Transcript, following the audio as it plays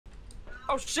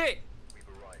Oh shit!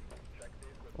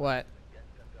 What?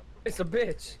 It's a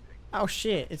bitch. Oh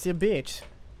shit, it's a bitch.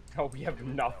 Oh, we have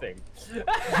nothing. Yeah.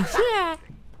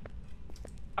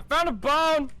 I found a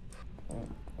bone!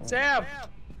 Sam!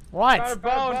 What? Found a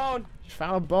bone! You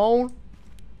found a bone?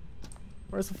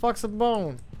 Where's the fuck's the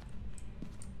bone?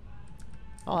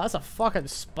 Oh, that's a fucking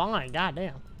spine.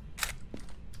 Goddamn.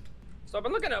 So I've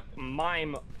been looking up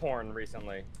mime porn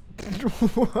recently.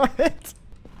 What?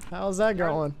 How's that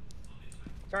going?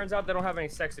 Turns out they don't have any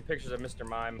sexy pictures of Mr.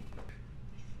 Mime.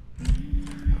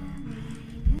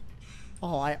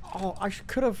 Oh, I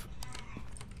could have.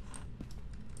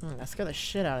 That scared the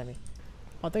shit out of me.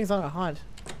 Oh, thing's on a hunt.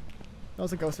 That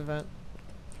was a ghost event.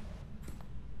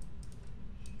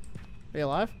 Are you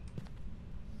alive?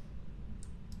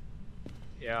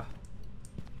 Yeah.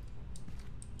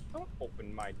 Don't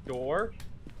open my door.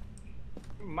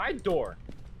 My door.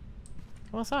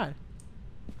 Come outside.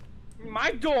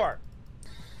 My door!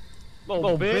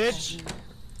 Little bitch.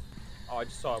 Oh, I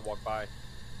just saw it walk by.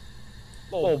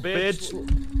 Little bitch.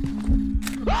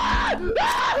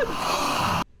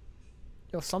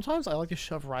 Yo, sometimes I like to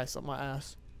shove rice up my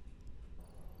ass.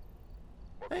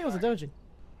 Hey, it was a doji.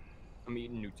 I'm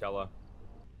eating Nutella.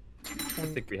 I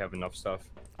think we have enough stuff.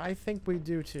 I think we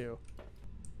do too.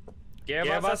 Give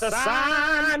us a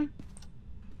sign!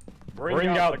 Bring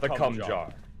out the cum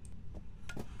jar.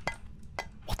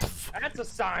 What the fuck? That's a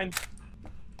sign.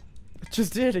 It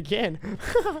just did it again.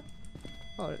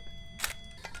 Oh, it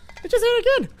just did it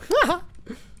again.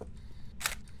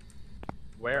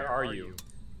 Where are you?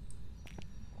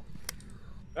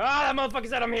 Ah, that motherfucker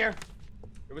said I'm here.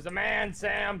 It was a man,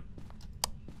 Sam.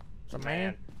 It's a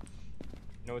man.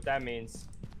 You know what that means?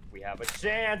 We have a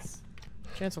chance.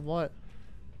 Chance of what?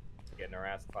 Getting our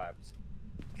ass clapped.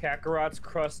 Kakarot's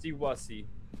crusty wussy.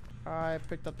 I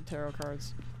picked up the tarot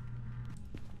cards.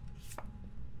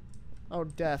 Oh,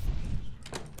 death.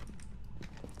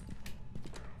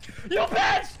 You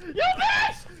bitch! You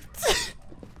bitch!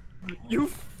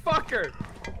 You fucker!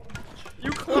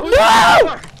 You closed the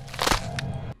door!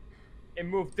 It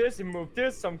moved this, it moved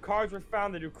this. Some cards were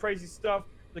found that do crazy stuff.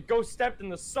 The ghost stepped in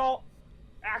the salt.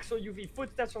 Actual UV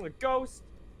footsteps from the ghost.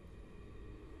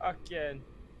 Again.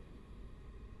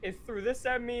 It threw this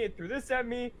at me, it threw this at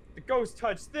me. The ghost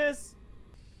touched this.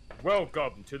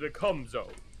 Welcome to the cum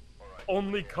zone.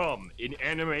 Only cum in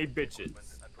anime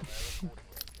bitches.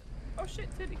 Oh shit,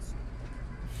 titties.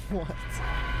 What?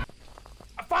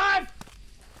 A 5!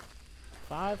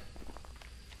 5?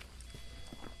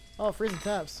 Oh, freezing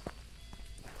taps.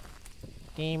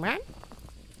 Demon?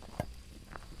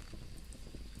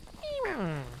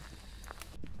 Demon?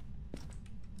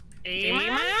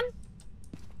 Demon?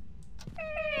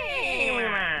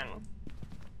 Demon?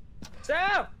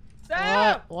 Sam!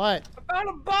 Sam! What? I found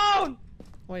a bone!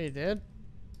 What, you did?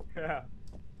 Yeah.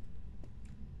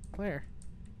 Where?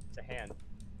 It's a hand.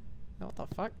 Oh, what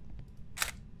the fuck?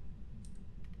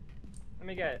 Let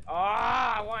me get it.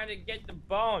 Ah, I wanted to get the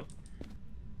bone.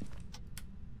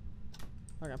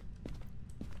 Okay.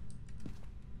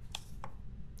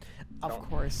 Of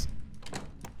course.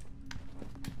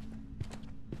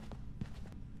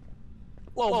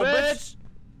 Little bitch!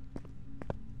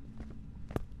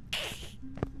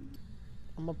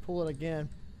 I'm gonna pull it again.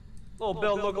 Little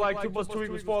Bill look like 2 +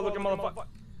 2 = 4 looking motherfucker.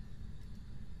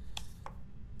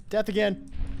 Death again.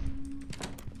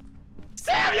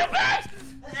 Sam, you bitch!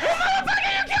 You motherfucker,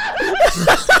 you killed me!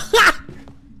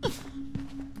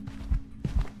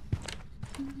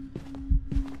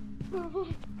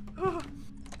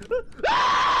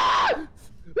 Ah!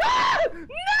 Ah!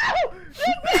 No!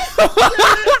 You bitch!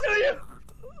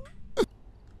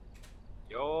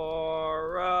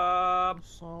 You're a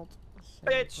Salt.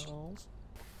 bitch. Samples.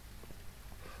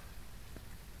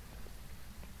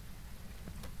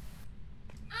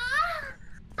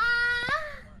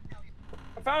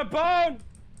 I found a bone!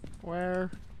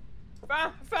 Where? I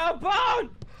found a bone!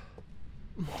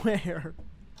 Where?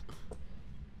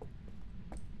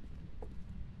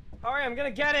 Alright, I'm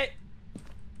gonna get it!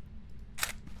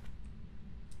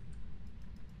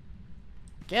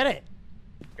 Get it!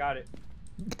 Got it.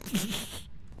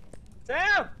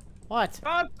 Sam! What?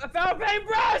 I found a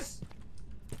paintbrush!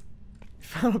 You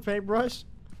found a paintbrush?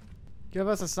 Give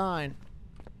us a sign.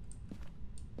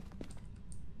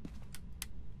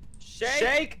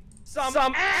 Shake some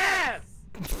ass!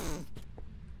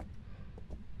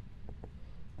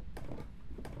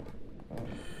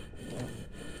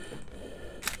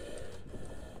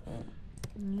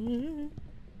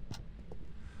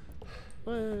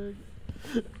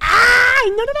 Ah!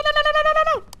 No, no, no, no, no, no, no, no,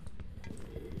 no!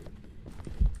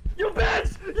 You bitch!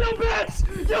 You bitch!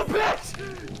 You bitch!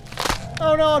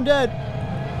 Oh no, I'm dead.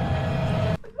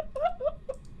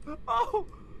 No!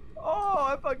 Oh,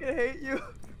 I fucking hate you.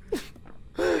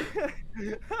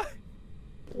 The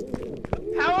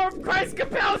power of Christ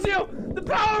compels you! The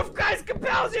power of Christ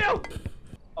compels you!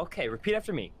 Okay, repeat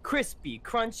after me. Crispy,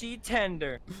 crunchy,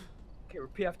 tender. Okay,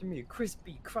 repeat after me.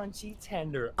 Crispy, crunchy,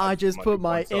 tender. I just put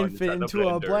my infant into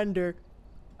a blender.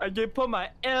 I just put my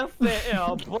infant in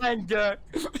a blender.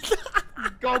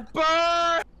 Go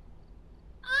burn!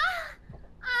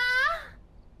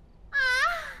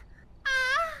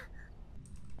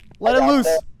 Let it loose.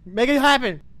 Make it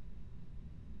happen.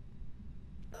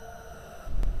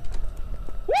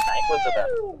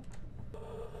 Woo!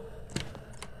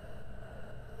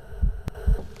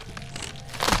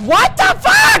 What the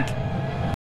fuck?